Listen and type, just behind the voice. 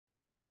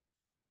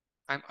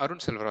I'm Arun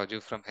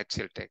Selvaraju from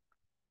HCLTech.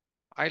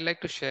 I'd like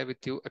to share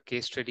with you a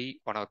case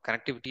study on our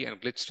connectivity and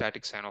glitch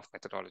static sign-off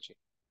methodology.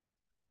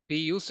 We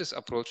use this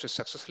approach to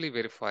successfully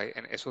verify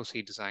an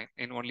SoC design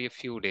in only a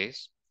few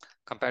days,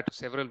 compared to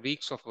several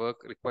weeks of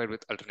work required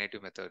with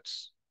alternative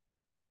methods.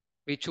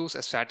 We choose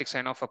a static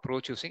sign-off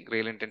approach using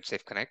rail intent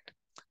safe connect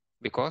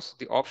because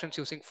the options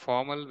using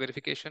formal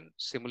verification,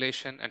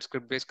 simulation, and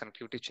script-based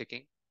connectivity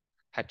checking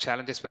had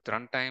challenges with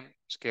runtime,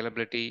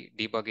 scalability,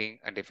 debugging,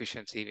 and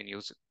efficiency when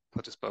used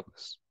for this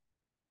purpose.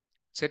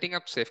 Setting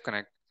up Safe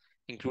Connect,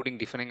 including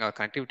defining our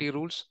connectivity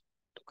rules,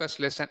 took us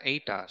less than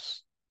 8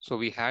 hours, so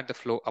we had the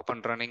flow up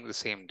and running the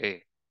same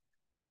day.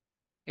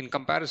 In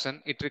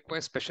comparison, it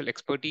requires special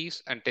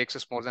expertise and takes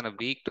us more than a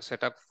week to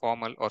set up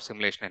formal or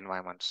simulation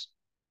environments.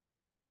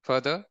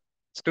 Further,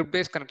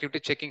 script-based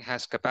connectivity checking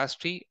has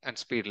capacity and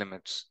speed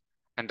limits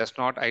and does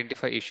not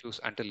identify issues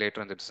until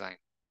later in the design.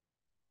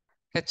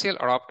 HCL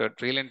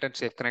adopted Real Intent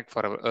Safe Connect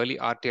for our early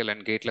RTL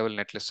and gate level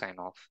netlist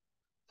sign-off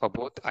for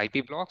both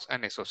IP blocks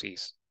and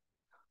SoCs.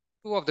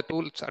 Two of the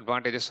tool's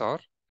advantages are,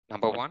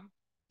 number one,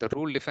 the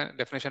rule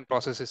definition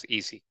process is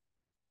easy.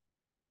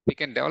 We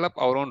can develop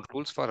our own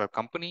rules for our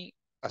company,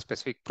 a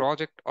specific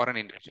project, or an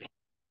individual.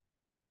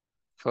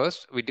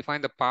 First, we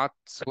define the path,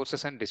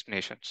 sources, and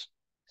destinations.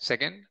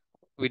 Second,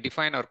 we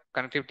define our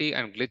connectivity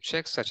and glitch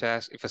checks, such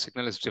as if a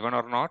signal is driven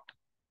or not,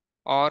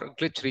 or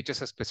glitch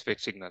reaches a specific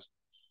signal.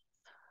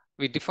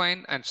 We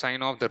define and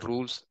sign off the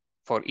rules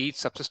for each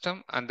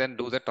subsystem and then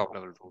do the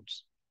top-level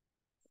rules.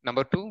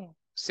 Number two,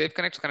 Safe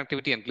Connect's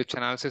connectivity and glitch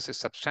analysis is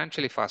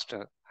substantially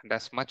faster and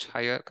has much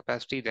higher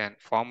capacity than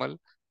formal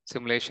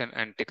simulation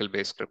and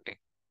tickle-based scripting.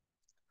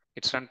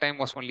 Its runtime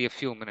was only a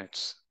few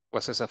minutes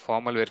versus a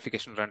formal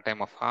verification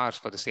runtime of hours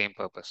for the same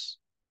purpose.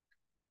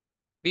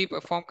 We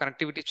perform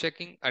connectivity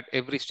checking at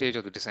every stage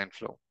of the design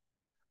flow.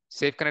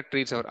 Safe Connect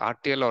reads our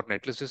RTL or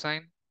netlist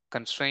design,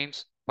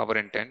 constraints, power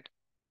intent,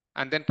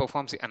 and then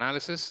performs the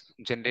analysis,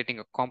 generating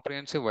a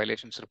comprehensive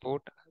violations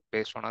report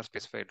based on our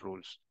specified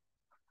rules.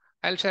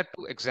 I'll share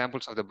two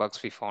examples of the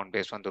bugs we found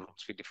based on the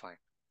rules we defined.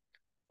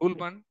 Rule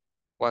one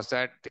was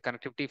that the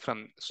connectivity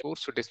from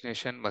source to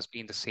destination must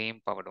be in the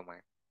same power domain.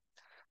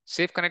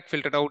 Safe Connect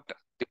filtered out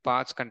the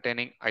paths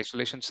containing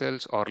isolation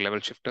cells or level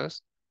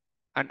shifters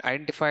and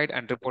identified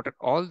and reported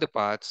all the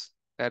paths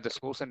where the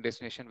source and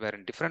destination were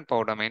in different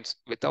power domains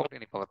without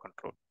any power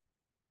control.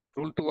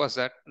 Rule 2 was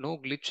that no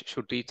glitch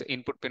should reach the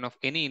input pin of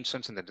any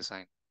instance in the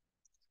design.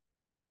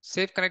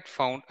 Safe Connect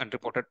found and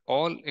reported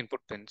all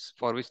input pins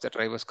for which the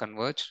drivers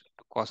converged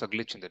to cause a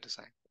glitch in the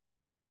design.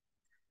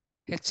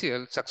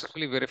 HCL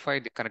successfully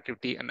verified the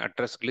connectivity and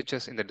addressed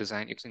glitches in the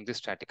design using this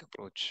static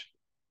approach.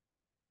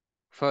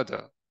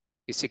 Further,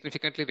 we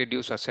significantly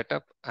reduced our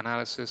setup,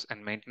 analysis,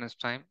 and maintenance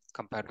time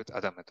compared with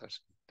other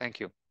methods.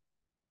 Thank you.